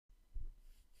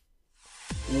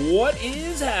What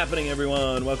is happening,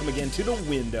 everyone? Welcome again to The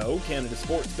Window, Canada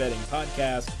sports betting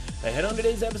podcast. Ahead on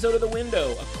today's episode of The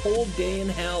Window, a cold day in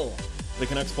hell. The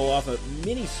Canucks pull off a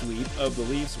mini sweep of the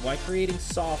Leafs while creating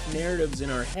soft narratives in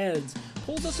our heads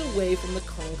pulls us away from the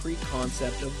concrete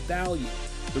concept of value.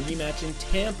 The rematch in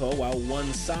Tampa, while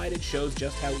one-sided, shows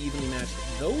just how evenly matched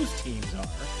those teams are.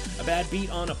 A bad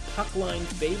beat on a puck-line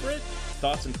favorite.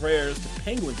 Thoughts and prayers to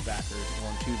Penguins backers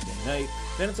on Tuesday night.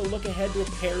 Then it's a look ahead to a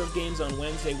pair of games on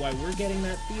Wednesday, why we're getting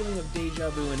that feeling of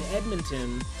deja vu in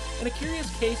Edmonton, and a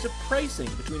curious case of pricing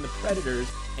between the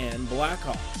Predators and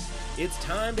Blackhawks. It's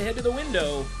time to head to the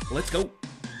window. Let's go.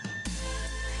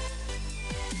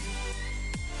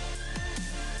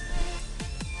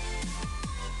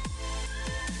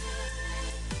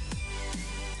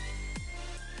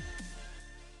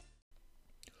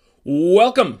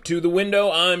 Welcome to The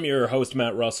Window. I'm your host,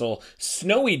 Matt Russell.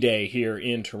 Snowy day here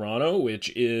in Toronto,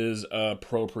 which is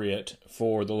appropriate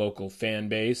for the local fan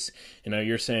base. And now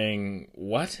you're saying,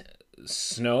 what?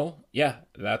 Snow? Yeah,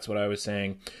 that's what I was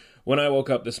saying when I woke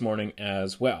up this morning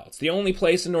as well. It's the only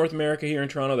place in North America here in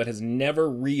Toronto that has never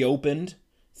reopened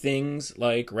things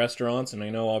like restaurants, and I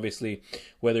know obviously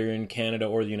whether you're in Canada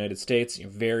or the United States,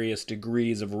 various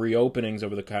degrees of reopenings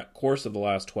over the course of the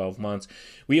last 12 months.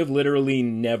 We have literally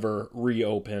never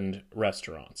reopened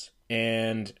restaurants,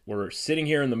 and we're sitting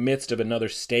here in the midst of another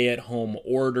stay-at-home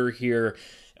order here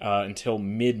until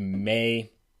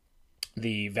mid-May.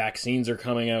 The vaccines are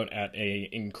coming out at an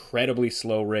incredibly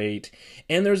slow rate,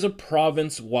 and there's a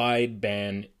province-wide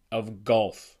ban of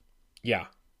golf. Yeah.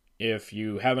 If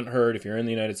you haven't heard, if you're in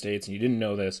the United States and you didn't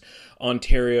know this,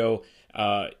 Ontario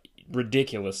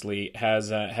ridiculously has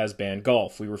banned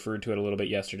golf. We referred to it a little bit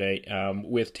yesterday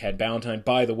with Ted Ballantyne.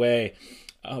 By the way,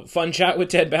 fun chat with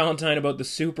Ted Ballantyne about the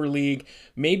Super League.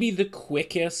 Maybe the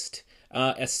quickest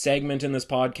a segment in this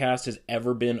podcast has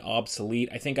ever been obsolete.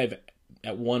 I think I've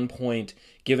at one point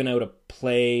given out a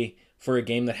play for a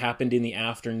game that happened in the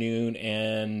afternoon,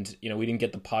 and we didn't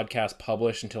get the podcast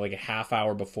published until like a half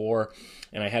hour before,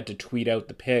 and I had to tweet out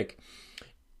the pick.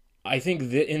 I think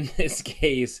that in this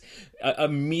case,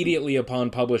 immediately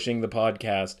upon publishing the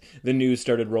podcast, the news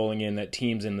started rolling in that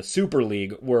teams in the Super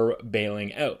League were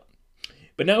bailing out.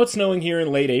 But now it's snowing here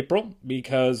in late April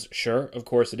because, sure, of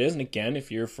course it is. And again,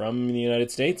 if you're from the United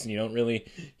States and you don't really,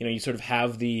 you sort of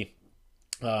have the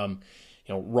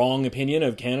wrong opinion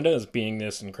of Canada as being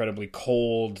this incredibly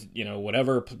cold,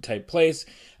 whatever type place.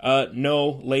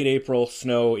 No, late April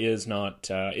snow is not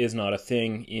a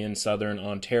thing in southern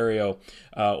Ontario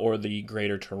or the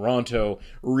greater Toronto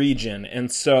region.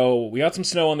 And so we got some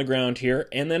snow on the ground here.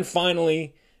 And then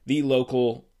finally, the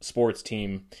local sports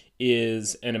team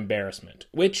is an embarrassment,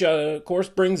 which of course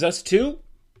brings us to,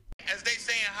 as they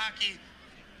say in hockey,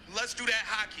 let's do that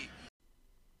hockey.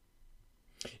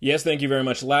 Yes, thank you very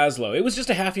much, Laszlo. It was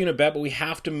just a half-unit bet, but we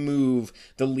have to move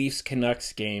the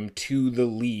Leafs-Canucks game to the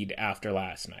lead after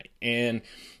last night. And,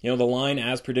 the line,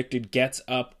 as predicted, gets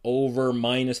up over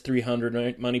minus 300,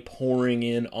 right? Money pouring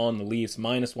in on the Leafs,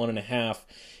 minus 1.5.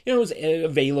 It was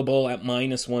available at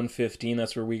minus 115.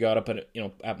 That's where we got up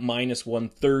at minus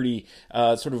 130,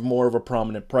 sort of more of a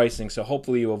prominent pricing. So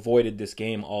hopefully you avoided this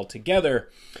game altogether.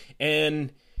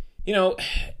 And,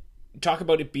 talk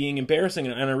about it being embarrassing,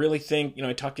 and I really think,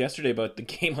 I talked yesterday about the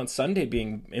game on Sunday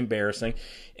being embarrassing,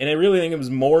 and I really think it was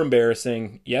more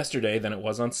embarrassing yesterday than it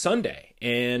was on Sunday.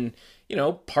 And,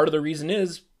 part of the reason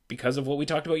is because of what we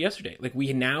talked about yesterday. Like,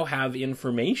 we now have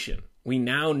information. We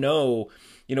now know,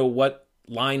 what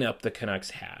lineup the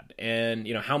Canucks had, and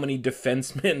how many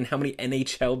defensemen, how many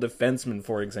NHL defensemen,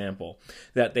 for example,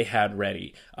 that they had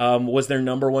ready. Was their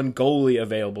number one goalie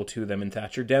available to them in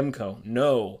Thatcher Demko?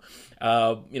 No.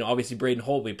 Obviously Braden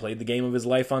Holtby played the game of his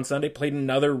life on Sunday, played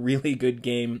another really good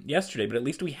game yesterday, but at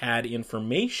least we had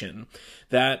information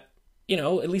that,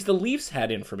 at least the Leafs had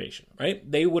information, right?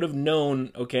 They would have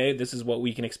known, okay, this is what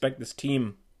we can expect. This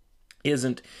team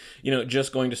isn't,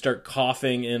 just going to start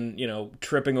coughing and,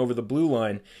 tripping over the blue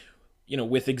line,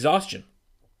 with exhaustion.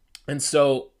 And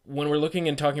so when we're looking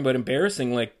and talking about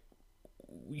embarrassing, like,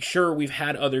 sure, we've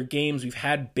had other games, we've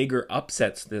had bigger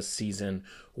upsets this season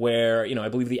where, I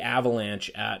believe the Avalanche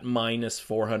at minus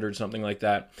 400, something like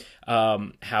that,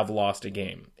 have lost a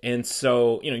game. And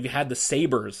so, you had the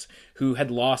Sabres who had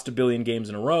lost a billion games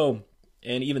in a row.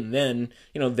 And even then,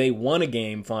 they won a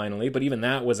game finally, but even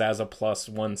that was as a plus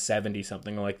 170,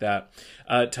 something like that,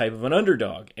 type of an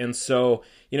underdog. And so,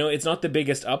 it's not the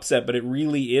biggest upset, but it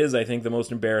really is, I think, the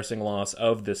most embarrassing loss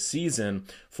of the season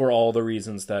for all the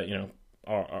reasons that,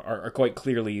 are quite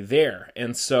clearly there.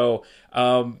 And so,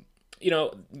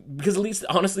 because at least,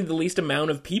 honestly, the least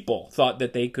amount of people thought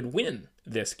that they could win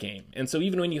this game. And so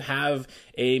even when you have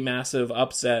a massive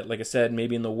upset, like I said,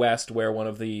 maybe in the West where one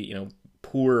of the,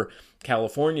 poor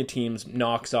California teams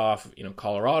knocks off,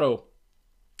 Colorado,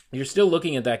 you're still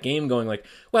looking at that game going like,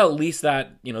 well, at least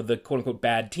that, the quote unquote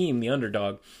bad team, the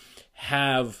underdog,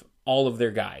 have all of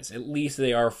their guys. At least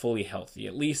they are fully healthy.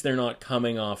 At least they're not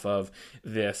coming off of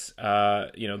this,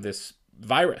 this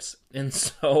virus. And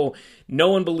so no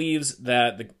one believes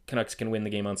that the Canucks can win the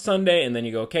game on Sunday. And then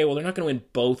you go, okay, well, they're not going to win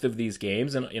both of these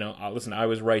games. And, listen, I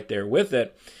was right there with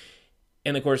it.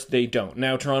 And of course they don't.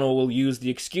 Now Toronto will use the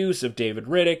excuse of David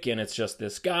Rittich, and it's just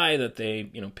this guy that they,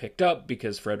 picked up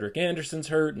because Frederik Andersen's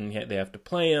hurt and they have to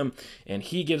play him, and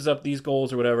he gives up these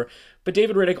goals or whatever. But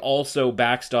David Rittich also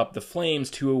backstopped the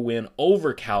Flames to a win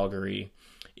over Calgary,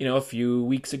 a few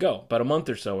weeks ago, about a month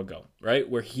or so ago, right?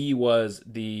 Where he was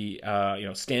the,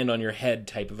 stand on your head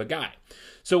type of a guy.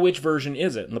 So which version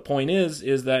is it? And the point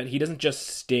is that he doesn't just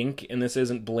stink, and this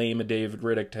isn't blame a David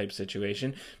Rittich type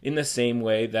situation, in the same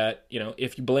way that,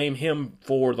 if you blame him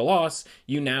for the loss,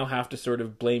 you now have to sort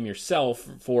of blame yourself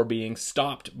for being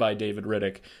stopped by David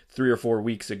Rittich 3 or 4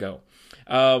 weeks ago.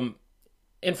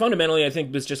 And fundamentally, I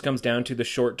think this just comes down to the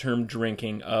short-term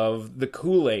drinking of the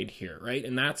Kool-Aid here, right?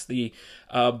 And that's the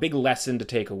big lesson to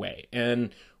take away.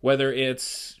 And whether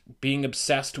it's being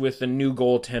obsessed with the new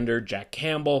goaltender, Jack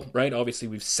Campbell, right? Obviously,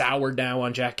 we've soured now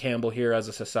on Jack Campbell here as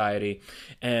a society.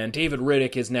 And David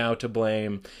Rittich is now to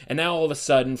blame. And now all of a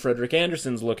sudden, Frederik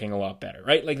Andersen's looking a lot better,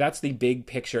 right? Like, that's the big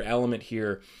picture element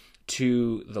here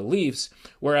to the Leafs,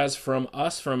 whereas from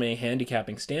us, from a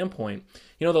handicapping standpoint,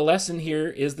 the lesson here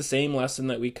is the same lesson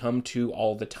that we come to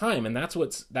all the time, and that's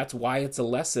why it's a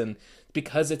lesson,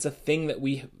 because it's a thing that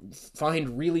we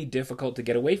find really difficult to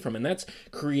get away from, and that's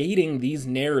creating these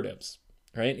narratives,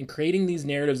 right? And creating these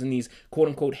narratives and these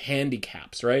quote-unquote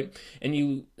handicaps, right? And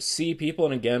you see people,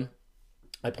 and again,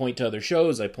 I point to other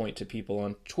shows, I point to people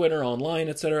on Twitter, online,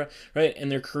 etc., right?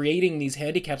 And they're creating these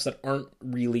handicaps that aren't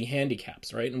really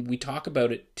handicaps, right? And we talk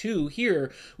about it too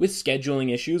here with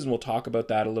scheduling issues, and we'll talk about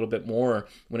that a little bit more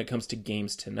when it comes to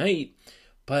games tonight.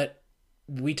 But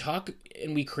we talk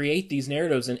and we create these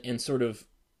narratives and sort of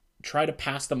try to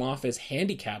pass them off as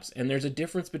handicaps. And there's a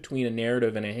difference between a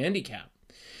narrative and a handicap.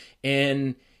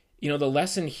 And the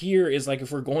lesson here is, like,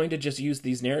 if we're going to just use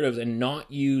these narratives and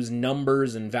not use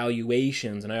numbers and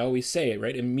valuations, and I always say it,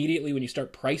 right? Immediately when you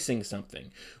start pricing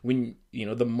something, when,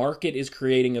 the market is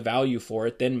creating a value for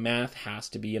it, then math has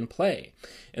to be in play.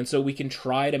 And so we can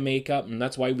try to make up, and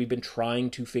that's why we've been trying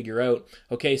to figure out,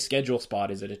 okay, schedule spot,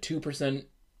 is it a 2%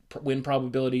 win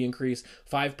probability increase,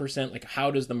 5%, like, how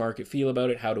does the market feel about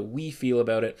it? How do we feel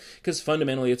about it? Because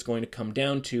fundamentally it's going to come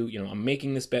down to, I'm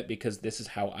making this bet because this is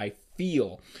how I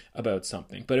feel about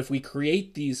something. But if we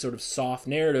create these sort of soft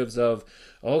narratives of,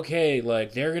 okay,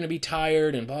 like, they're going to be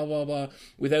tired and blah, blah, blah,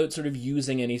 without sort of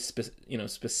using any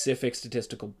specific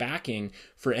statistical backing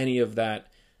for any of that,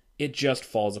 it just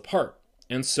falls apart.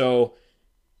 And so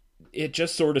it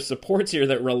just sort of supports here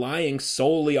that relying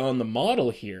solely on the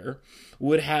model here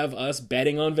would have us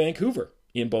betting on Vancouver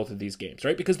in both of these games,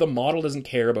 right? Because the model doesn't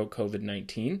care about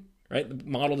COVID-19, right? The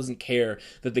model doesn't care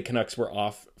that the Canucks were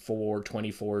off for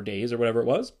 24 days or whatever it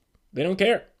was. They don't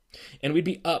care. And we'd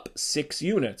be up 6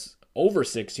 units, over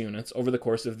 6 units over the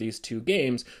course of these 2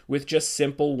 games with just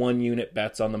simple 1-unit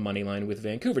bets on the money line with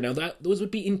Vancouver. Now, those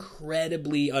would be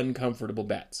incredibly uncomfortable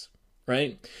bets,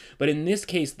 right? But in this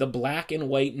case, the black and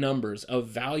white numbers of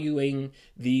valuing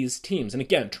these teams, and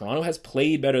again, Toronto has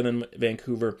played better than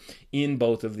Vancouver in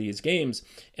both of these games,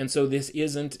 and so this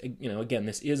isn't,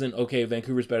 this isn't, okay,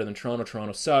 Vancouver's better than Toronto,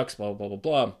 Toronto sucks, blah, blah, blah,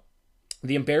 blah.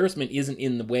 The embarrassment isn't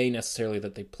in the way necessarily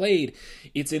that they played,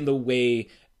 it's in the way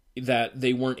that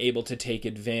they weren't able to take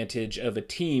advantage of a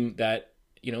team that,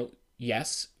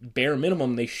 yes, bare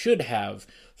minimum, they should have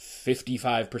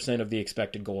 55% of the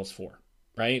expected goals for,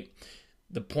 right?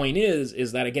 The point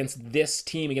is that against this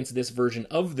team, against this version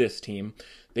of this team,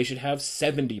 they should have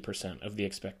 70% of the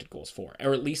expected goals for,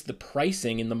 or at least the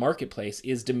pricing in the marketplace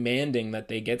is demanding that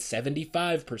they get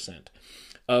 75%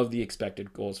 of the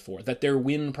expected goals for, that their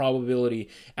win probability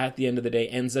at the end of the day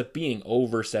ends up being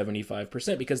over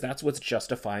 75%, because that's what's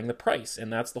justifying the price,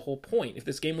 and that's the whole point. If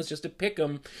this game was just a pick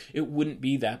 'em, it wouldn't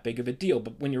be that big of a deal,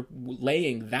 but when you're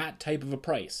laying that type of a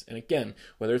price, and again,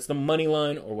 whether it's the money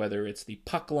line or whether it's the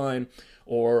puck line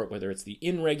or whether it's the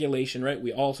in regulation, right,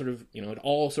 we all sort of, it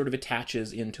all sort of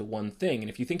attaches into one thing. And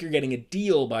if you think you're getting a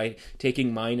deal by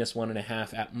taking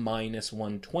 -1.5 at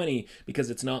 -120 because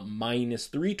it's not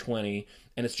 -320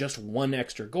 and it's just one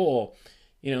extra goal,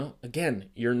 again,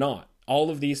 you're not. All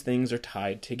of these things are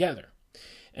tied together.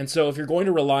 And so if you're going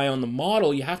to rely on the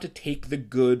model, you have to take the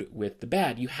good with the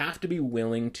bad. You have to be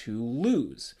willing to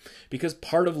lose. Because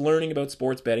part of learning about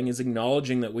sports betting is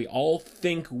acknowledging that we all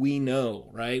think we know,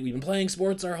 right? We've been playing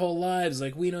sports our whole lives.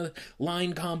 Like, we know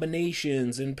line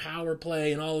combinations and power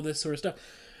play and all of this sort of stuff.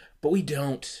 But we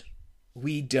don't.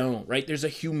 We don't, right? There's a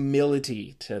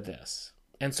humility to this.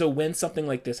 And so when something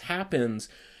like this happens,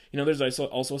 there's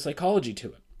also a psychology to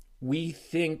it. We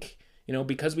think,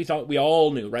 because we thought we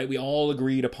all knew, right? We all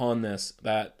agreed upon this,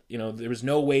 that, there was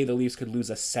no way the Leafs could lose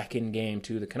a second game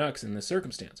to the Canucks in this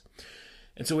circumstance.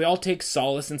 And so we all take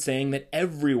solace in saying that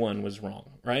everyone was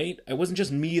wrong, right? It wasn't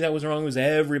just me that was wrong, it was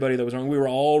everybody that was wrong. We were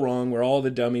all wrong, we're all the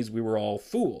dummies, we were all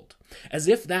fooled. As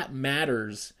if that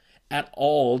matters at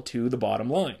all to the bottom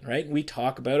line, right? We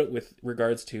talk about it with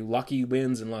regards to lucky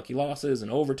wins and lucky losses and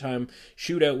overtime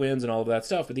shootout wins and all of that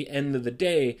stuff. At the end of the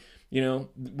day,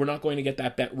 we're not going to get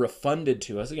that bet refunded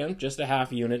to us. Again, just a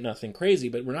half unit, nothing crazy,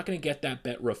 but we're not going to get that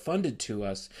bet refunded to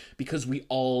us because we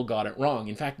all got it wrong.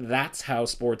 In fact, that's how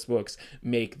sportsbooks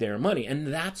make their money, and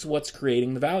that's what's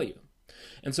creating the value.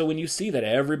 And so when you see that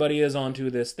everybody is onto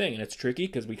this thing, and it's tricky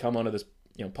because we come onto this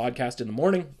podcast in the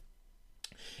morning,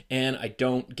 and I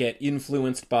don't get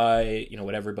influenced by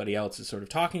what everybody else is sort of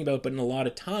talking about, but in a lot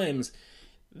of times,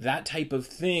 that type of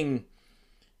thing,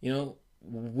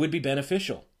 would be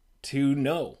beneficial to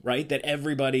know, right? That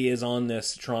everybody is on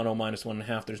this Toronto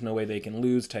 -1.5, there's no way they can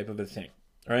lose type of a thing,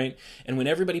 right? And when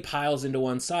everybody piles into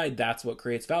one side, that's what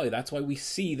creates value. That's why we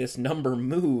see this number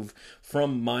move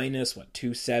from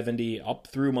 -270 up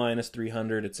through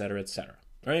 -300, et cetera,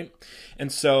 right?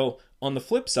 And so on the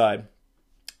flip side,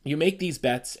 you make these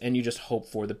bets and you just hope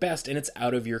for the best, and it's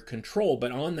out of your control.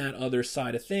 But on that other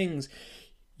side of things,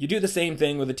 you do the same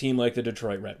thing with a team like the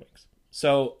Detroit Red Wings.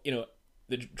 So,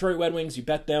 the Detroit Red Wings, you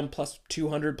bet them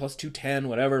 +200, +210,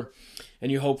 whatever,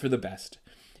 and you hope for the best.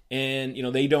 And,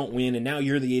 they don't win, and now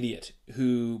you're the idiot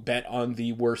who bet on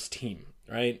the worst team,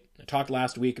 right? I talked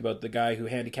last week about the guy who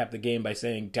handicapped the game by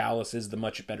saying Dallas is the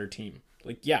much better team.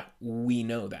 Like, yeah, we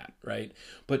know that, right?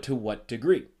 But to what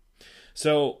degree?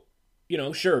 So,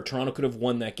 sure, Toronto could have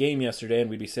won that game yesterday, and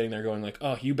we'd be sitting there going like,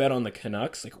 oh, you bet on the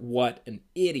Canucks? Like, what an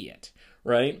idiot,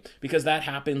 right? Because that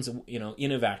happens,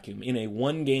 in a vacuum, in a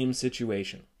one-game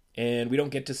situation. And we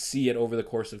don't get to see it over the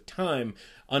course of time,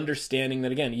 understanding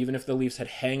that, again, even if the Leafs had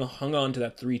hung on to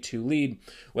that 3-2 lead,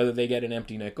 whether they get an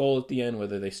empty net goal at the end,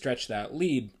 whether they stretch that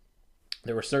lead,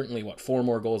 there were certainly, 4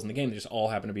 more goals in the game. They just all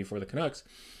happened to be for the Canucks.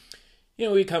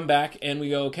 We come back and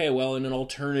we go, okay, well, in an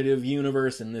alternative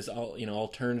universe, in this,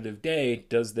 alternative day,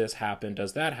 does this happen?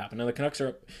 Does that happen? Now, the Canucks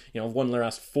are, won their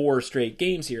last 4 straight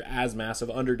games here as massive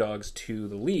underdogs to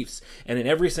the Leafs. And in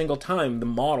every single time, the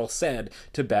model said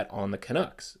to bet on the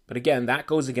Canucks. But again, that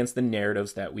goes against the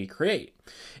narratives that we create.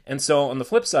 And so on the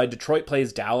flip side, Detroit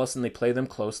plays Dallas and they play them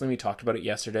closely. We talked about it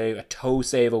yesterday, a toe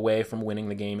save away from winning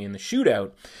the game in the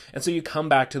shootout. And so you come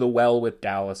back to the well with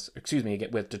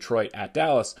with Detroit at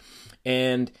Dallas.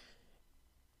 And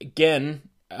again,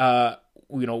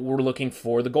 we're looking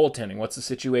for the goaltending. What's the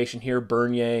situation here?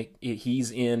 Bernier, he's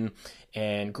in,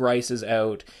 and Greiss is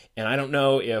out. And I don't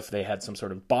know if they had some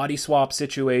sort of body swap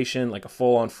situation, like a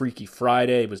full-on Freaky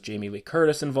Friday. Was Jamie Lee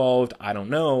Curtis involved? I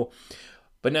don't know.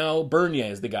 But now Bernier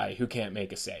is the guy who can't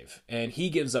make a save. And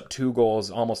he gives up 2 goals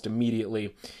almost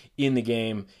immediately in the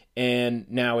game. And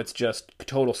now it's just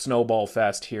total snowball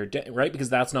fest here, right? Because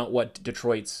that's not what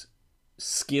Detroit's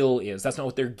skill is. That's not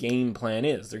what their game plan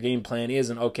is. Their game plan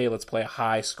isn't, okay, let's play a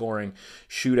high-scoring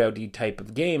shootout type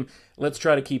of game. Let's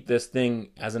try to keep this thing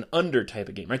as an under type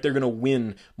of game, right? They're going to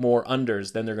win more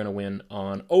unders than they're going to win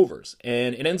on overs.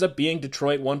 And it ends up being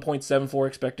Detroit 1.74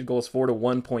 expected goals for to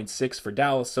 1.6 for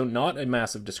Dallas, so not a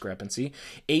massive discrepancy.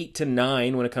 8 to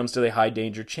 9 when it comes to the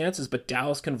high-danger chances, but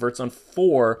Dallas converts on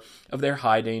 4 of their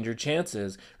high-danger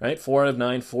chances, right? 4 out of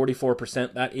 9,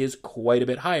 44%. That is quite a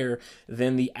bit higher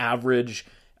than the average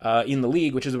in the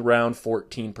league, which is around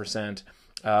 14%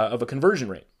 of a conversion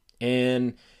rate.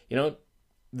 And,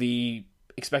 the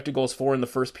expected goals for in the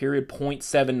first period,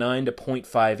 0.79 to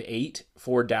 0.58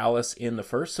 for Dallas in the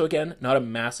first. So again, not a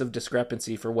massive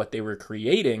discrepancy for what they were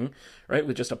creating, right,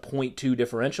 with just a 0.2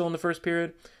 differential in the first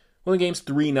period. Well, the game's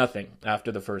 3-0 after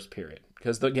the first period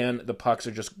because, again, the pucks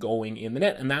are just going in the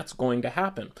net, and that's going to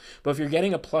happen. But if you're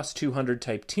getting a plus 200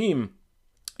 type team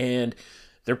and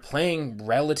they're playing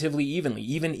relatively evenly,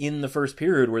 even in the first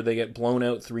period where they get blown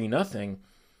out 3-0,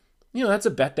 that's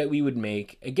a bet that we would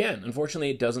make. Again, unfortunately,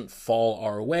 it doesn't fall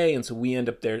our way, and so we end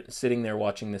up there sitting there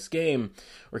watching this game,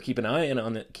 or keeping an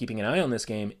eye on this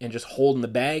game, and just holding the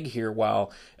bag here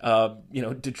while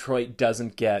Detroit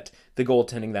doesn't get the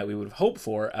goaltending that we would have hoped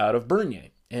for out of Bernier.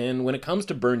 And when it comes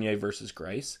to Bernier versus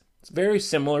Greiss, It's very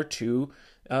similar to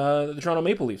the Toronto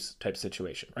Maple Leafs type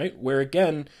situation, right? Where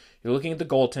again, you're looking at the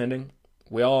goaltending.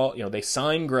 We all, they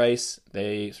sign Greiss.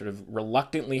 They sort of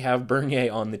reluctantly have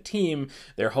Bernier on the team.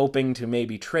 They're hoping to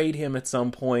maybe trade him at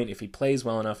some point if he plays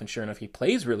well enough, and sure enough, he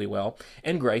plays really well.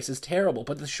 And Greiss is terrible,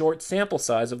 but the short sample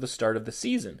size of the start of the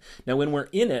season. Now, when we're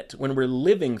in it, when we're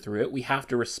living through it, we have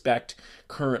to respect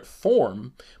current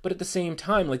form, but at the same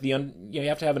time, you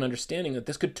have to have an understanding that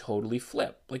this could totally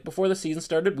flip. Like before the season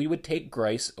started, we would take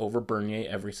Greiss over Bernier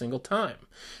every single time.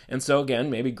 And so again,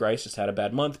 maybe Greiss just had a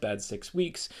bad month, bad 6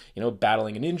 weeks,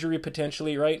 battling an injury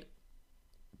potentially, right?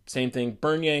 Same thing,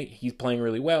 Bernier, he's playing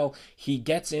really well. He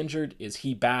gets injured. Is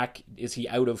he back? Is he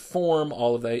out of form?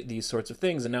 All of these sorts of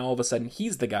things. And now all of a sudden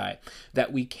he's the guy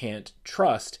that we can't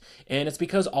trust. And it's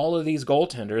because all of these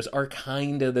goaltenders are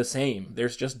kind of the same.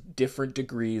 There's just different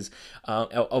degrees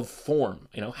of form.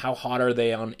 How hot are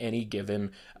they on any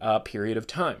given period of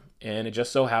time? And it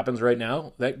just so happens right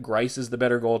now that Greiss is the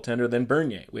better goaltender than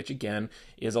Bernier, which again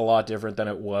is a lot different than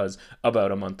it was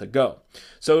about a month ago.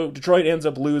 So Detroit ends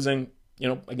up losing.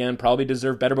 Again, probably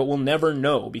deserve better, but we'll never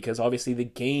know because obviously the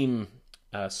game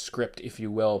script, if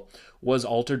you will, was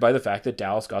altered by the fact that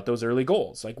Dallas got those early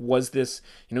goals. Like, was this,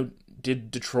 did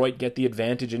Detroit get the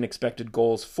advantage in expected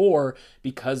goals for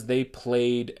because they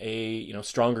played a,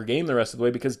 stronger game the rest of the way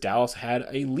because Dallas had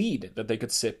a lead that they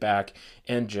could sit back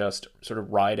and just sort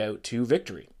of ride out to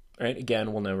victory, right?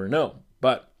 Again, we'll never know.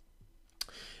 But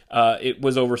it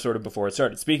was over sort of before it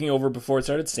started. Speaking over before it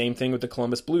started, same thing with the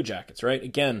Columbus Blue Jackets, right?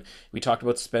 Again, we talked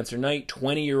about Spencer Knight,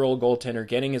 20-year-old goaltender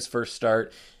getting his first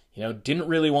start. Didn't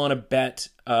really want to bet,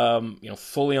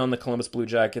 fully on the Columbus Blue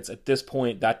Jackets. At this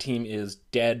point, that team is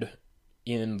dead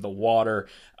in the water.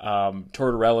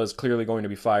 Tortorella is clearly going to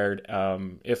be fired,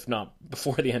 if not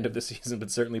before the end of the season,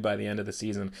 but certainly by the end of the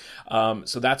season.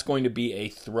 So that's going to be a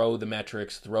throw the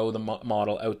metrics, throw the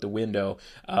model out the window.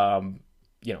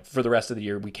 For the rest of the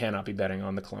year, we cannot be betting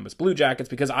on the Columbus Blue Jackets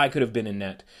because I could have been in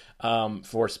net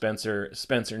for Spencer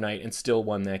Knight and still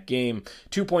won that game.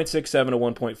 2.67 to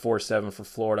 1.47 for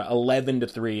Florida,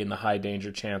 11-3 in the high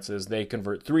danger chances. They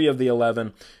convert 3 of the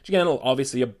 11, which again,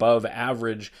 obviously above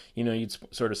average. You'd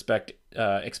sort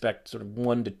of expect sort of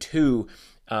 1 to 2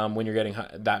 when you're getting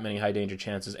that many high danger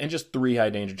chances, and just 3 high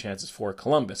danger chances for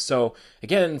Columbus. So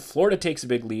again, Florida takes a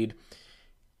big lead.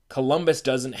 Columbus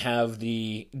doesn't have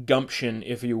the gumption,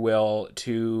 if you will,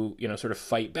 to, sort of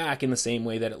fight back in the same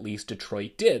way that at least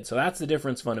Detroit did. So that's the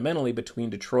difference fundamentally between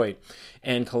Detroit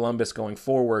and Columbus going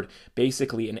forward,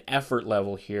 basically an effort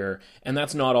level here. And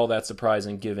that's not all that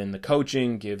surprising given the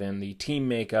coaching, given the team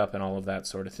makeup and all of that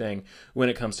sort of thing when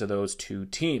it comes to those two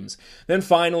teams. Then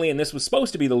finally, and this was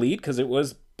supposed to be the lead because it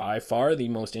was by far the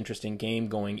most interesting game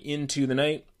going into the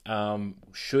night,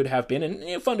 should have been, and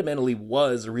it fundamentally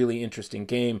was a really interesting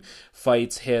game.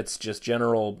 Fights, hits, just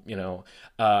general,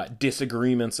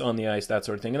 disagreements on the ice, that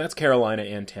sort of thing. And that's Carolina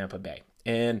and Tampa Bay.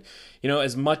 And,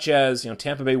 as much as,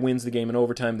 Tampa Bay wins the game in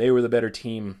overtime, they were the better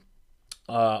team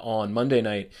on Monday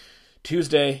night.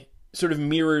 Tuesday sort of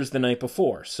mirrors the night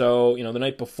before. So, the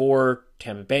night before,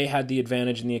 Tampa Bay had the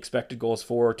advantage in the expected goals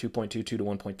for 2.22 to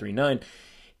 1.39.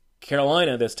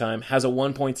 Carolina this time has a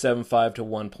 1.75 to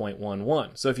 1.11.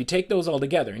 So if you take those all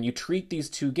together and you treat these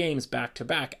two games back to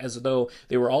back as though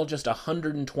they were all just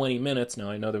 120 minutes.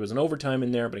 Now I know there was an overtime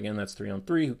in there, but again, that's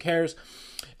 3-on-3. Who cares?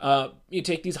 You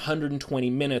take these 120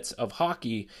 minutes of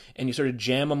hockey and you sort of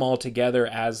jam them all together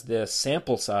as this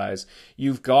sample size.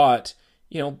 You've got,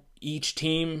 each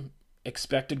team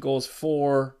expected goals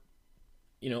for,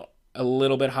 a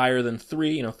little bit higher than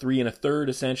 3, 3 1/3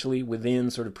 essentially within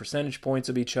sort of percentage points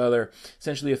of each other,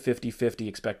 essentially a 50-50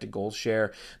 expected goals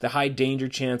share. The high danger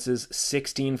chances,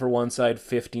 16 for one side,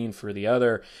 15 for the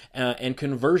other, and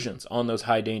conversions on those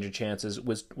high danger chances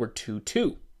were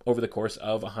 2-2 over the course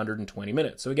of 120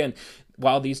 minutes. So again,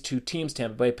 while these two teams,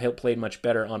 Tampa Bay played much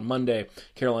better on Monday,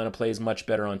 Carolina plays much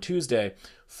better on Tuesday,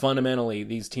 fundamentally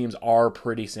these teams are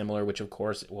pretty similar, which of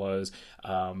course was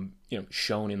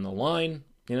shown in the line.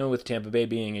 With Tampa Bay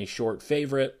being a short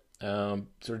favorite,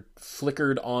 sort of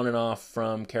flickered on and off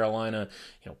from Carolina,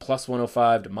 plus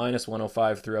 105 to minus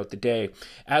 105 throughout the day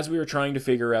as we were trying to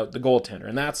figure out the goaltender.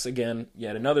 And that's, again,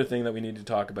 yet another thing that we need to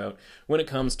talk about when it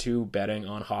comes to betting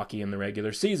on hockey in the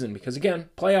regular season. Because, again,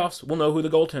 playoffs, we'll know who the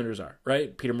goaltenders are,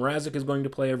 right? Peter Mrazek is going to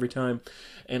play every time,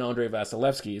 and Andrei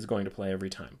Vasilevsky is going to play every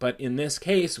time. But in this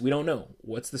case, we don't know.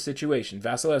 What's the situation?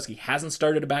 Vasilevsky hasn't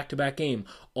started a back-to-back game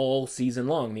all season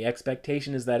long. The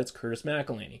expectation is that it's Curtis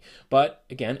McElhinney. But,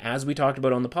 again, as we talked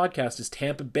about on the podcast, is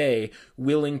Tampa Bay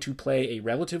willing to play a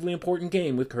relatively important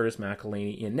game with Curtis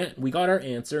McElhinney in net? We got our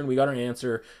answer, and we got our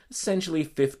answer essentially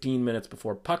 15 minutes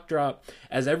before puck drop,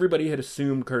 as everybody had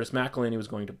assumed Curtis McElhinney was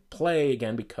going to play,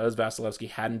 again, because Vasilevsky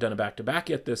hadn't done a back-to-back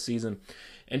yet this season.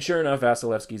 And sure enough,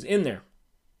 Vasilevsky's in there.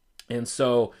 And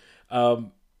so,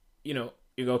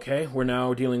 you go, okay, we're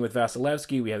now dealing with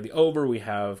Vasilevsky. We have the over. We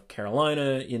have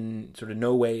Carolina. In sort of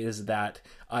no way is that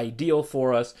ideal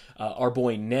for us. Our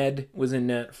boy Ned was in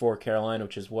net for Carolina,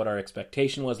 which is what our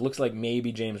expectation was. Looks like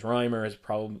maybe James Reimer has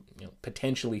probably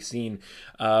potentially seen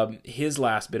his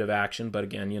last bit of action, but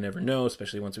again, you never know,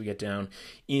 especially once we get down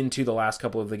into the last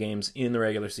couple of the games in the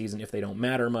regular season. If they don't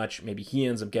matter much, maybe he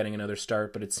ends up getting another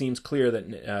start, but it seems clear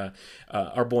that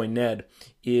our boy Ned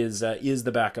is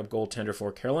the backup goaltender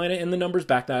for Carolina, and the numbers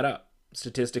back that up.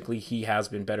 Statistically, he has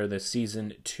been better this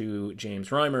season to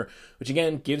James Reimer, which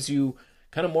again gives you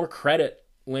kind of more credit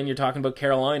when you're talking about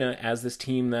Carolina as this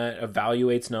team that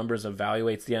evaluates numbers,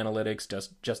 evaluates the analytics,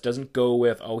 just doesn't go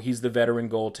with, oh, he's the veteran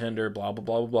goaltender, blah, blah,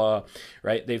 blah, blah, blah,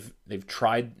 right? They've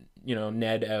tried,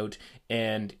 Ned out,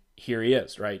 and here he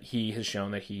is, right? He has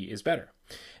shown that he is better.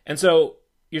 And so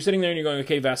you're sitting there and you're going,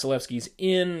 okay, Vasilevsky's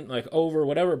in, like over,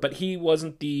 whatever, but he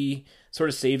wasn't the sort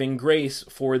of saving grace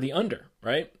for the under,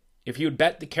 right? If you had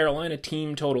bet the Carolina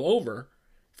team total over,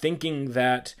 thinking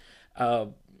that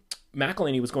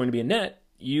McElhinney was going to be a net,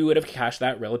 you would have cashed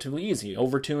that relatively easy.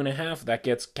 Over 2.5, that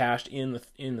gets cashed in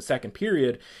the second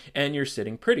period, and you're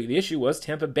sitting pretty. The issue was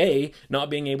Tampa Bay not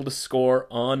being able to score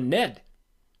on Ned.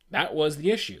 That was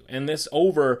the issue. And this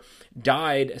over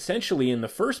died essentially in the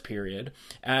first period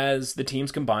as the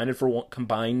teams combined for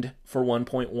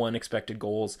 1.1 expected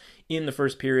goals in the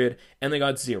first period, and they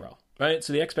got 0. Right?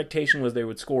 So the expectation was they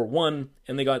would score 1,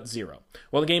 and they got 0.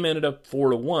 Well, the game ended up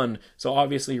 4-1, so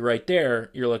obviously right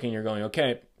there, you're going,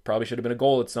 okay, probably should have been a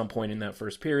goal at some point in that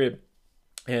first period,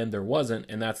 and there wasn't,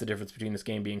 and that's the difference between this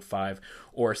game being 5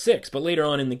 or 6. But later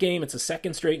on in the game, it's a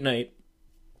second straight night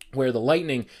where the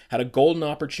Lightning had a golden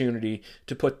opportunity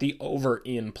to put the over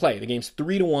in play. The game's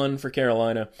 3-1 for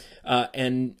Carolina,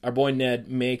 and our boy Ned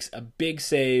makes a big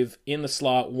save in the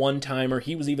slot, one-timer.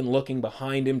 He was even looking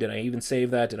behind him. Did I even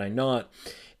save that? Did I not?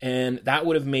 And that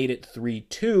would have made it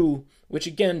 3-2, which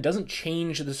again doesn't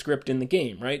change the script in the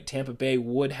game, right? Tampa Bay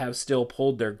would have still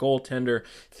pulled their goaltender.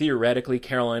 Theoretically,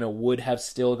 Carolina would have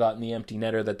still gotten the empty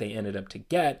netter that they ended up to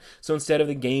get. So instead of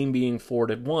the game being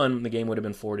 4-1, the game would have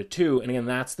been 4-2. And again,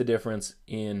 that's the difference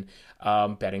in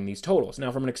betting these totals.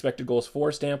 Now, from an expected goals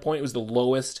for standpoint, it was the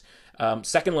lowest,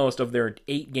 second lowest of their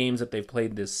 8 games that they've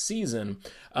played this season.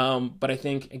 But I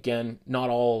think, again,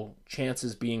 not all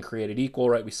chances being created equal,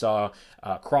 right? We saw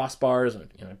crossbars.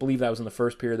 I believe that was in the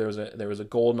first period. There was a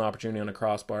golden opportunity on a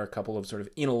crossbar, a couple of sort of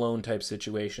in alone type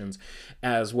situations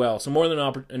as well. So more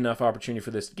than enough opportunity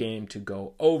for this game to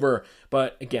go over.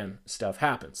 But again, stuff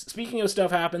happens. Speaking of stuff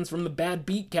happens from the bad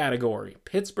beat category,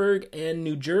 Pittsburgh and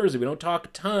New Jersey. We don't talk a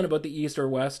ton about the East or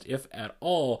West, if at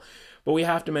all. But we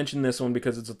have to mention this one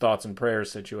because it's a thoughts and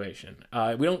prayers situation.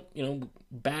 We don't,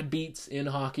 bad beats in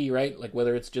hockey, right? Like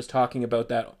whether it's just talking about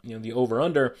that, the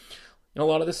over-under, a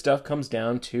lot of this stuff comes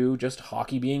down to just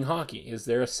hockey being hockey. Is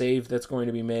there a save that's going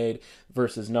to be made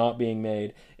versus not being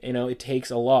made? It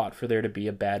takes a lot for there to be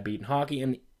a bad beat in hockey,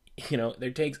 and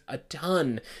there takes a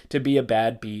ton to be a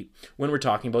bad beat when we're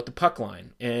talking about the puck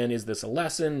line. And is this a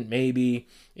lesson? Maybe.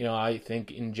 I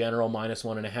think in general,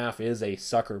 -1.5 is a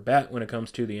sucker bet when it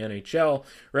comes to the NHL,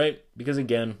 right? Because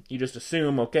again, you just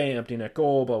assume, okay, empty net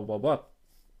goal, blah, blah, blah.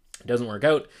 It doesn't work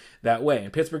out that way.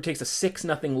 And Pittsburgh takes a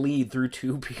 6-0 lead through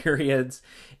 2 periods.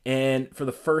 And for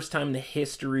the first time in the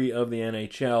history of the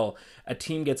NHL, a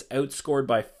team gets outscored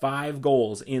by 5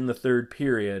 goals in the third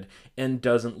period and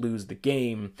doesn't lose the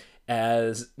game,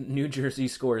 as New Jersey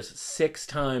scores 6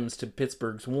 times to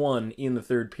Pittsburgh's 1 in the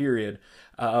third period.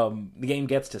 The game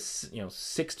gets to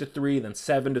 6-3, then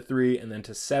 7-3, and then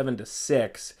to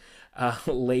 7-6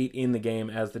 late in the game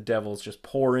as the Devils just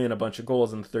pour in a bunch of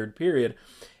goals in the third period.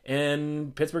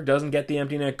 And Pittsburgh doesn't get the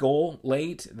empty net goal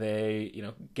late. They,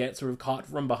 get sort of caught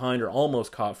from behind or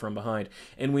almost caught from behind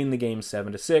and win the game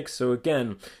 7-6. So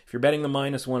again, if you're betting the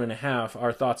 -1.5,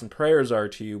 our thoughts and prayers are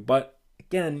to you. But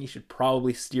again, you should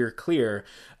probably steer clear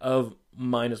of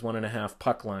 -1.5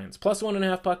 puck lines.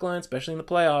 +1.5 puck lines, especially in the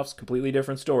playoffs, completely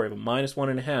different story. But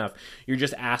 -1.5, you're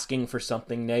just asking for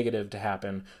something negative to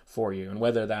happen for you. And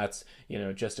whether that's,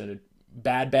 just a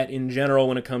bad bet in general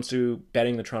when it comes to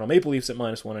betting the Toronto Maple Leafs at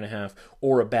 -1.5,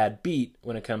 or a bad beat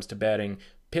when it comes to betting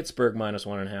Pittsburgh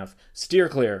 -1.5, steer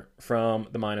clear from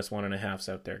the -1.5s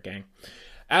out there, gang.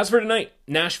 As for tonight,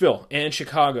 Nashville and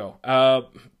Chicago.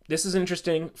 this is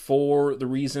interesting for the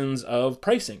reasons of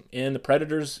pricing. And the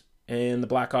Predators and the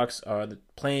Blackhawks are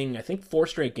playing, I think, 4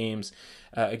 straight games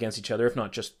against each other, if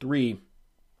not just 3.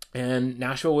 And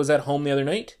Nashville was at home the other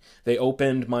night. They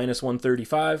opened minus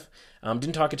 135.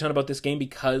 Didn't talk a ton about this game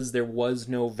because there was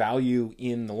no value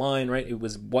in the line, right? It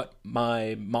was what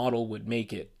my model would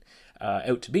make it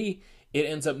out to be. It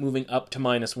ends up moving up to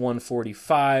minus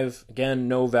 145. Again,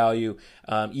 no value,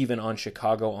 even on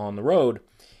Chicago on the road.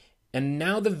 And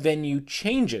now the venue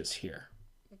changes here,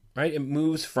 right? It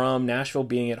moves from Nashville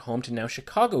being at home to now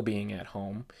Chicago being at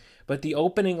home. But the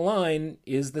opening line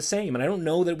is the same. And I don't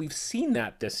know that we've seen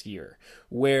that this year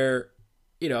where,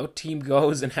 team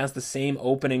goes and has the same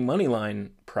opening money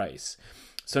line price.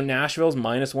 So Nashville's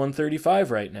minus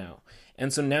 135 right now.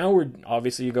 And so now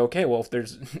you go, okay, well,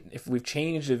 if we've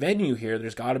changed the venue here,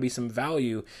 there's got to be some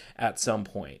value at some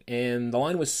point. And the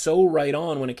line was so right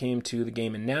on when it came to the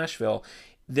game in Nashville.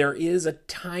 There is a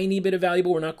tiny bit of value,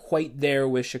 but we're not quite there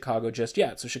with Chicago just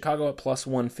yet. So Chicago at plus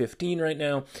 115 right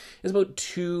now is about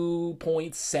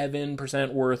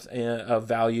 2.7% worth of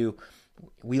value.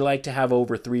 We like to have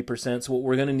over 3%. So what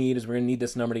we're going to need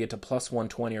this number to get to plus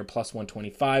 120 or plus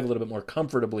 125 a little bit more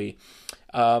comfortably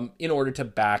in order to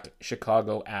back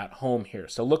Chicago at home here.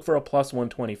 So look for a plus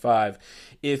 125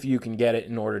 if you can get it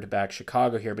in order to back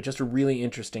Chicago here. But just a really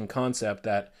interesting concept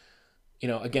that,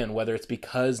 again, whether it's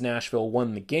because Nashville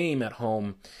won the game at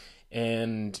home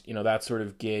and, that sort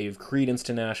of gave credence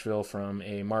to Nashville from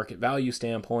a market value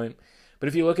standpoint. But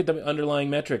if you look at the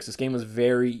underlying metrics, this game was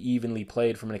very evenly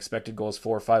played from an expected goals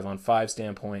 4 or 5-on-5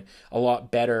 standpoint. A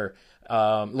lot better,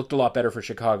 looked a lot better for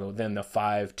Chicago than the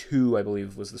 5-2, I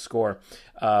believe, was the score.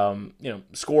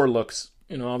 Score looks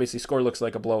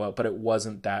like a blowout, but it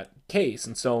wasn't that case.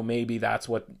 And so maybe that's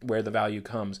where the value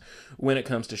comes when it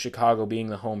comes to Chicago being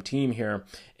the home team here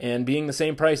and being the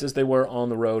same price as they were on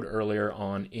the road earlier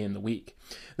on in the week.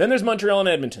 Then there's Montreal and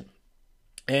Edmonton.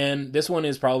 And this one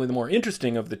is probably the more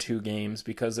interesting of the 2 games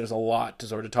because there's a lot to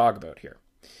sort of talk about here.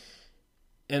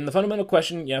 And the fundamental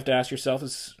question you have to ask yourself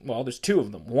is, well, there's 2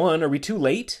 of them. One, are we too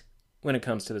late when it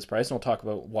comes to this price? And I'll talk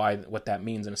about what that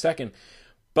means in a second.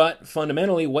 But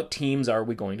fundamentally, what teams are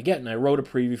we going to get? And I wrote a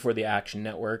preview for the Action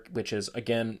Network, which is,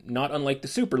 again, not unlike the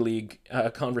Super League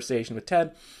conversation with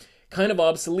Ted, kind of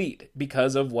obsolete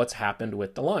because of what's happened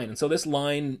with the line. And so this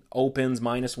line opens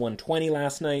minus 120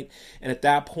 last night. And at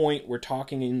that point, we're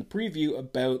talking in the preview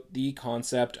about the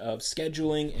concept of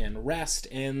scheduling and rest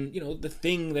and, the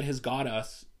thing that has got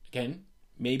us, again,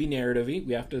 maybe narratively,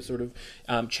 we have to sort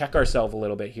of check ourselves a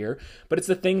little bit here, but it's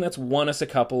the thing that's won us a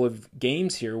couple of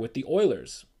games here with the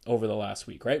Oilers over the last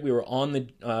week, right? We were on the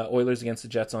Oilers against the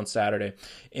Jets on Saturday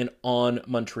and on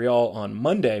Montreal on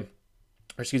Monday,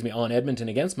 on Edmonton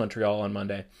against Montreal on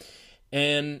Monday.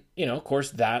 And, of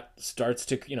course, that starts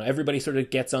to, everybody sort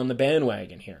of gets on the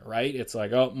bandwagon here, right? It's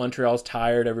like, oh, Montreal's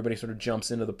tired. Everybody sort of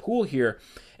jumps into the pool here.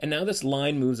 And now this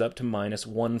line moves up to minus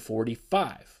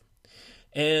 145.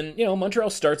 And,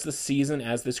 Montreal starts the season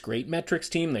as this great metrics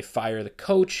team. They fire the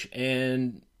coach,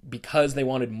 and because they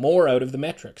wanted more out of the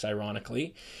metrics,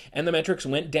 ironically, and the metrics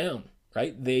went down,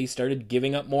 right? They started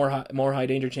giving up more high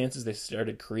danger chances. They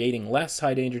started creating less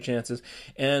high danger chances,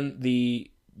 and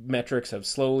the metrics have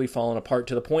slowly fallen apart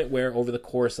to the point where over the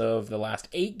course of the last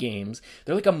 8 games,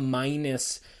 they're like a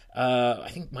minus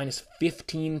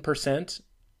 15%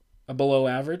 below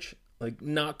average. Like,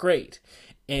 not great.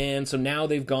 And so now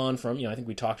they've gone from, I think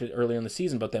we talked earlier in the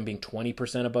season about them being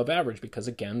 20% above average because,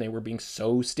 again, they were being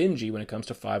so stingy when it comes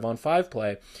to 5-on-5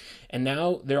 play. And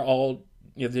now they're all,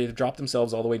 they've dropped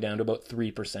themselves all the way down to about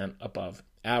 3% above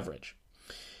average.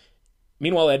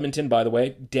 Meanwhile, Edmonton, by the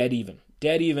way, dead even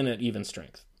at even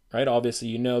strength, right?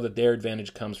 Obviously, that their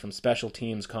advantage comes from special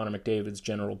teams, Connor McDavid's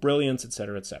general brilliance, et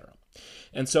cetera, et cetera.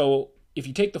 And so if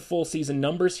you take the full season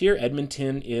numbers here,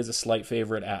 Edmonton is a slight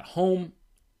favorite at home,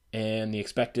 and the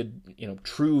expected,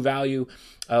 true value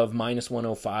of minus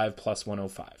 105 plus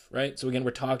 105, right? So again,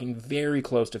 we're talking very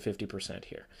close to 50%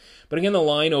 here. But again, the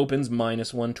line opens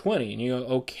minus 120, and you go,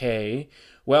 okay,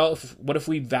 well, what if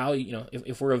we value,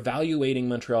 if we're evaluating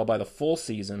Montreal by the full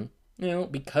season,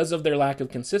 because of their lack of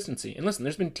consistency. And listen,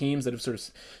 there's been teams that have sort of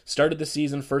started the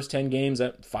season, first 10 games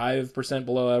at 5%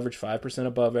 below average, 5%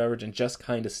 above average, and just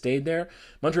kind of stayed there.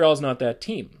 Montreal's not that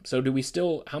team. So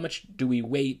how much do we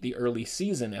weight the early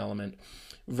season element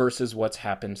versus what's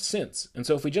happened since? And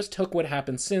so if we just took what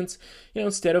happened since,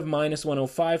 instead of minus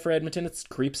 105 for Edmonton, it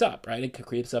creeps up, right? It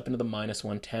creeps up into the minus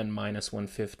 110, minus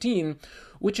 115,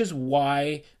 which is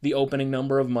why the opening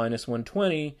number of minus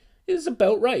 120 is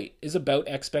about right, is about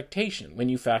expectation when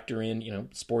you factor in,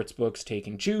 sports books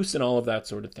taking juice and all of that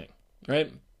sort of thing,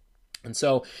 right? And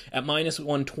so at minus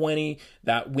 120,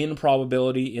 that win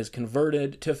probability is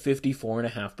converted to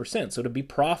 54.5%. So to be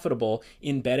profitable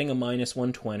in betting a minus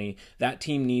 120, that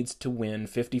team needs to win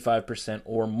 55%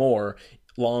 or more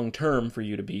long term for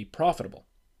you to be profitable.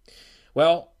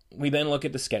 Well, we then look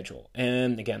at the schedule.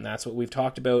 And again, that's what we've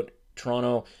talked about.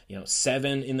 Toronto,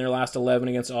 7 in their last 11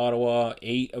 against Ottawa,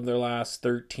 8 of their last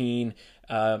 13,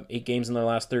 8 games in their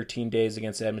last 13 days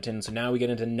against Edmonton. So now we get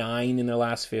into 9 in their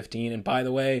last 15. And by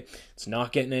the way, it's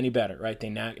not getting any better, right? They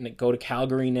go to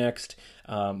Calgary next.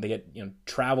 They get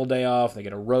travel day off. They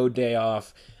get a road day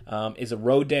off. Is a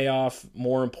road day off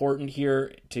more important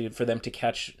here for them to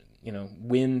catch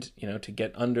wind, to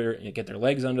get their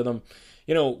legs under them?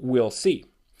 We'll see.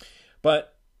 But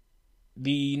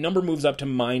the number moves up to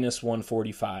minus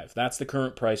 145. That's the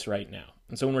current price right now.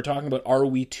 And so when we're talking about are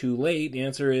we too late, the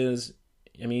answer is,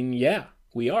 yeah,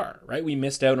 we are, right? We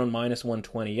missed out on minus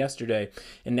 120 yesterday,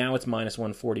 and now it's minus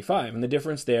 145. And the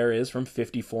difference there is from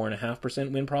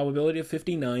 54.5% win probability to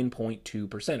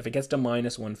 59.2%. If it gets to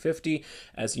minus 150,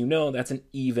 as you know, that's an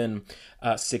even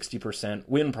 60%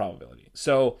 win probability.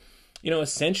 So,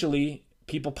 essentially,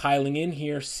 people piling in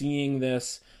here, seeing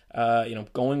this,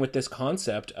 going with this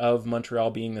concept of Montreal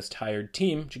being this tired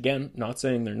team, which again, not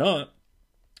saying they're not,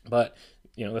 but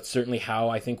that's certainly how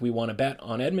I think we want to bet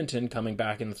on Edmonton coming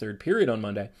back in the third period on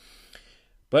Monday.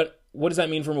 But what does that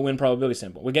mean from a win probability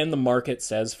standpoint? Again, the market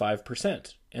says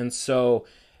 5%. And so,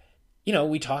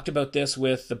 we talked about this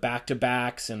with the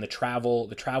back-to-backs and the travel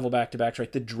back-to-backs,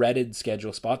 right? The dreaded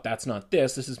schedule spot. That's not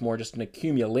this. This is more just an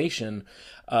accumulation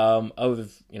of,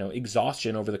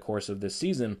 exhaustion over the course of this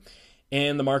season.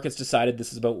 And the market's decided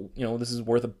this is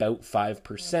worth about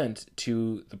 5%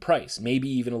 to the price, maybe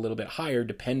even a little bit higher,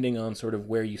 depending on sort of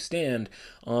where you stand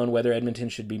on whether Edmonton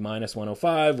should be minus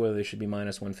 105, whether they should be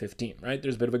minus 115, right?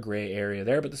 There's a bit of a gray area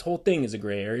there, but this whole thing is a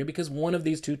gray area because one of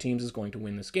these two teams is going to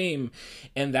win this game,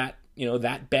 and that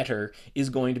better is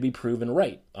going to be proven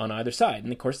right on either side.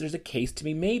 And of course, there's a case to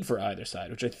be made for either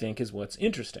side, which I think is what's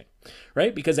interesting,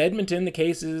 right? Because Edmonton, the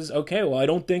case is, okay, well, I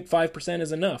don't think 5%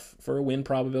 is enough for a win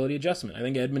probability adjustment. I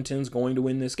think Edmonton's going to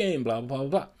win this game, blah, blah, blah,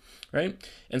 blah, right?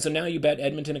 And so now you bet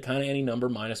Edmonton at kind of any number,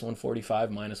 minus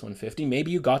 145, minus 150. Maybe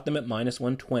you got them at minus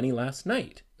 120 last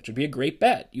night, which would be a great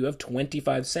bet. You have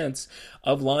 25 cents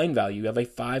of line value. You have a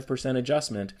 5%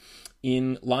 adjustment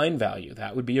in line value.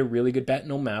 That would be a really good bet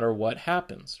no matter what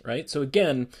happens, right? So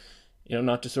again,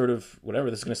 not to sort of, whatever,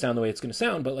 this is going to sound the way it's going to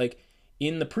sound, but like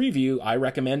in the preview, I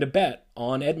recommend a bet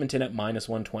on Edmonton at minus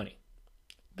 120.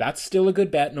 That's still a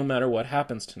good bet no matter what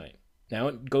happens tonight. Now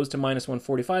it goes to minus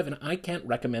 145, and I can't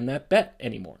recommend that bet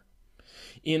anymore.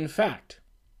 In fact,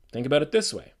 think about it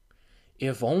this way.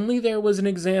 If only there was an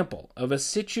example of a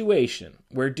situation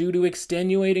where, due to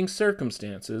extenuating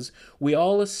circumstances, we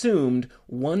all assumed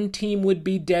one team would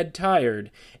be dead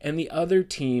tired and the other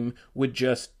team would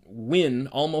just win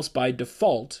almost by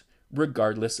default,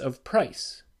 regardless of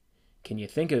price. Can you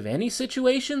think of any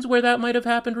situations where that might have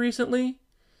happened recently?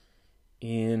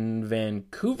 In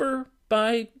Vancouver,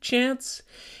 by chance?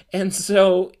 And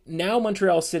so now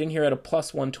Montreal's sitting here at a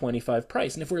plus 125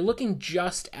 price. And if we're looking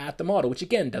just at the model, which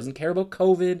again doesn't care about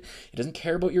COVID, it doesn't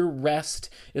care about your rest,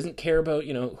 it doesn't care about,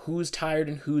 who's tired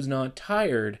and who's not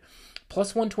tired,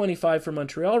 plus 125 for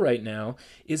Montreal right now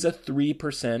is a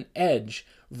 3% edge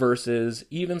versus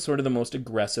even sort of the most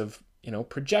aggressive,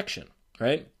 projection,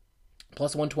 right?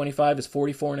 Plus 125 is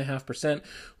 44.5%.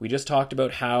 We just talked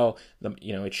about how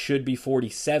it should be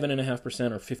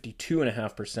 47.5% or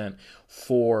 52.5%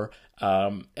 for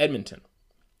Edmonton.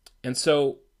 And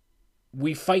so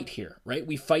we fight here, right?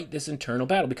 We fight this internal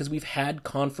battle because we've had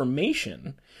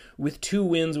confirmation with 2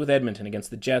 wins with Edmonton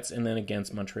against the Jets and then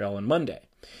against Montreal on Monday.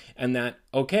 And that,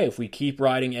 okay, if we keep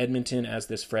riding Edmonton as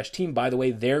this fresh team, by the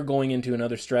way, they're going into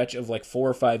another stretch of like 4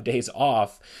 or 5 days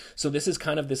off. So this is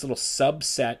kind of this little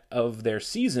subset of their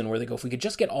season where they go, if we could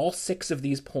just get all 6 of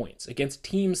these points against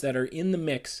teams that are in the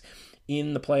mix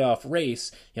in the playoff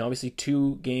race, obviously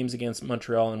 2 games against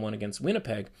Montreal and 1 against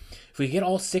Winnipeg. If we get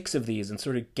all 6 of these and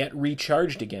sort of get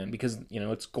recharged again, because,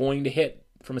 it's going to hit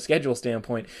from a schedule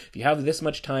standpoint, if you have this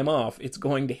much time off, it's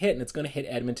going to hit, and it's going to hit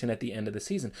Edmonton at the end of the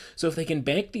season. So if they can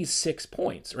bank these 6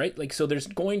 points, right? So there's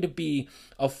going to be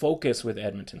a focus with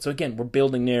Edmonton. So again, we're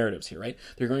building narratives here, right?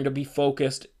 They're going to be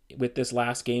focused with this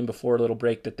last game before a little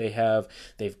break that they have.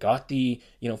 They've got the,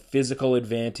 physical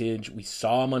advantage. We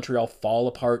saw Montreal fall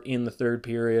apart in the third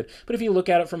period. But if you look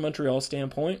at it from Montreal's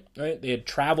standpoint, right? They had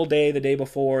travel day the day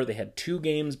before. They had 2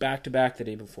 games back-to-back the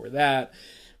day before that.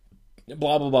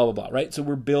 Blah, blah, blah, blah, blah, right? So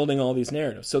we're building all these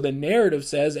narratives. So the narrative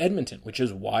says Edmonton, which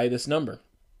is why this number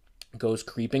goes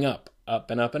creeping up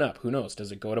up and up and up. Who knows?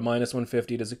 Does it go to minus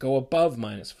 150? Does it go above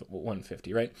minus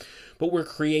 150, right? But we're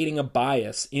creating a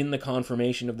bias in the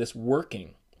confirmation of this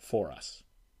working for us,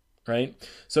 right?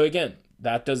 So again,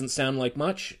 that doesn't sound like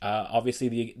much.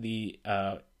 Obviously, the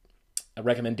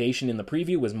recommendation in the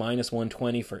preview was minus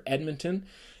 120 for Edmonton.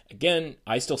 Again,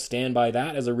 I still stand by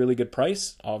that as a really good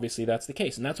price. Obviously, that's the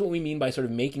case. And that's what we mean by sort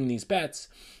of making these bets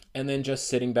and then just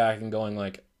sitting back and going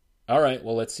like, all right,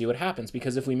 well, let's see what happens.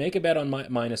 Because if we make a bet on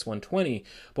minus 120,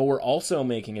 but we're also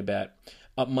making a bet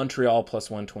up Montreal plus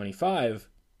 125,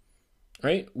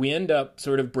 right? We end up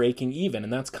sort of breaking even.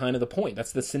 And that's kind of the point.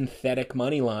 That's the synthetic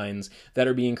money lines that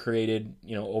are being created,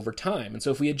 over time. And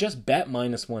so if we had just bet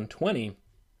minus 120,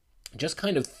 just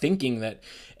kind of thinking that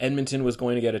Edmonton was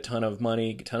going to get a ton of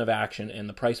money, a ton of action, and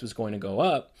the price was going to go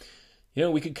up,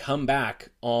 we could come back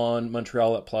on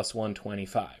Montreal at plus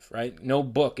 125, right? No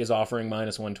book is offering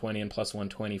minus 120 and plus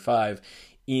 125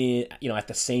 at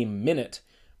the same minute.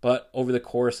 But over the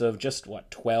course of just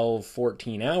 12,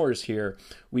 14 hours here,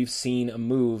 we've seen a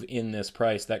move in this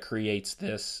price that creates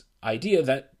this idea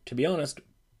that, to be honest,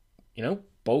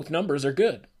 both numbers are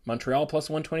good. Montreal plus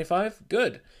 125,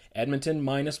 good. Edmonton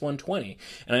minus 120.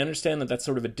 And I understand that that's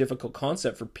sort of a difficult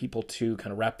concept for people to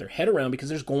kind of wrap their head around because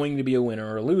there's going to be a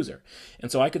winner or a loser.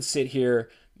 And so I could sit here,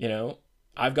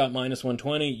 I've got minus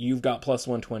 120, you've got plus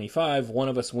 125, one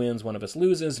of us wins, one of us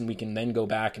loses, and we can then go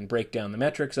back and break down the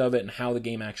metrics of it and how the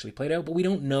game actually played out, but we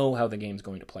don't know how the game's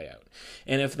going to play out.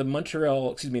 And if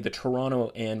the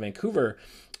Toronto and Vancouver,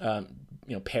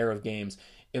 pair of games,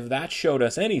 if that showed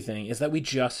us anything, is that we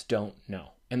just don't know.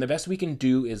 And the best we can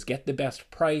do is get the best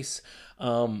price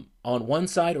on one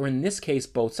side, or in this case,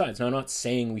 both sides. Now, I'm not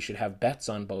saying we should have bets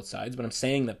on both sides, but I'm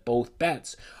saying that both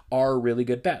bets are really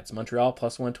good bets. Montreal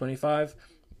plus 125,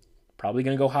 probably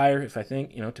going to go higher if I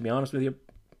think, to be honest with you,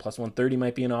 plus 130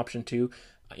 might be an option too.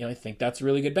 I think that's a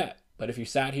really good bet. But if you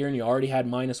sat here and you already had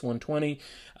minus 120,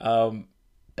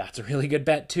 that's a really good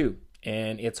bet too.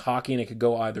 And it's hockey and it could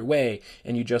go either way,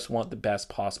 and you just want the best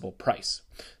possible price.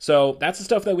 So that's the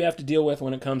stuff that we have to deal with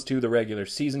when it comes to the regular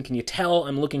season. Can you tell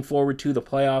I'm looking forward to the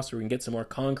playoffs where we can get some more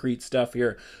concrete stuff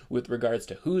here with regards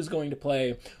to who's going to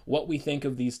play, what we think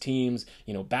of these teams,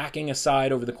 backing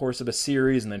aside over the course of a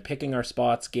series and then picking our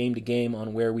spots game to game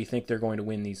on where we think they're going to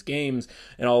win these games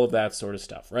and all of that sort of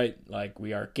stuff, right? Like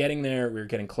we are getting there. We're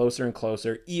getting closer and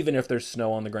closer, even if there's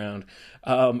snow on the ground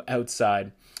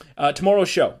outside. Tomorrow's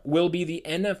show will be the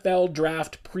NFL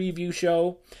draft preview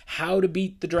show, how to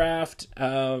beat the draft.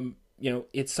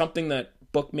 It's something that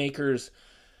bookmakers,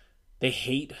 they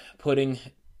hate putting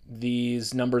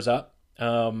these numbers up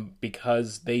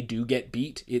because they do get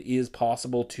beat. It is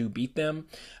possible to beat them.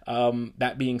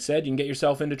 That being said, you can get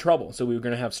yourself into trouble. So we're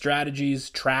going to have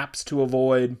strategies, traps to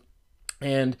avoid,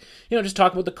 and, just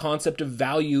talk about the concept of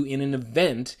value in an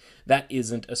event that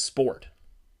isn't a sport.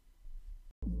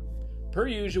 Per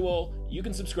usual, you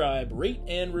can subscribe, rate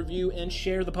and review, and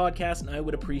share the podcast, and I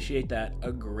would appreciate that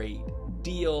a great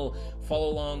deal. Follow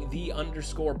along the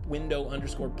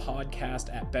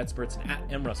 _window_podcast at BetSperts and at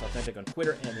MRussAuthentic on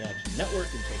Twitter and the Action Network.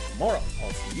 Until tomorrow,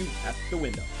 I'll see you at the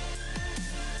window.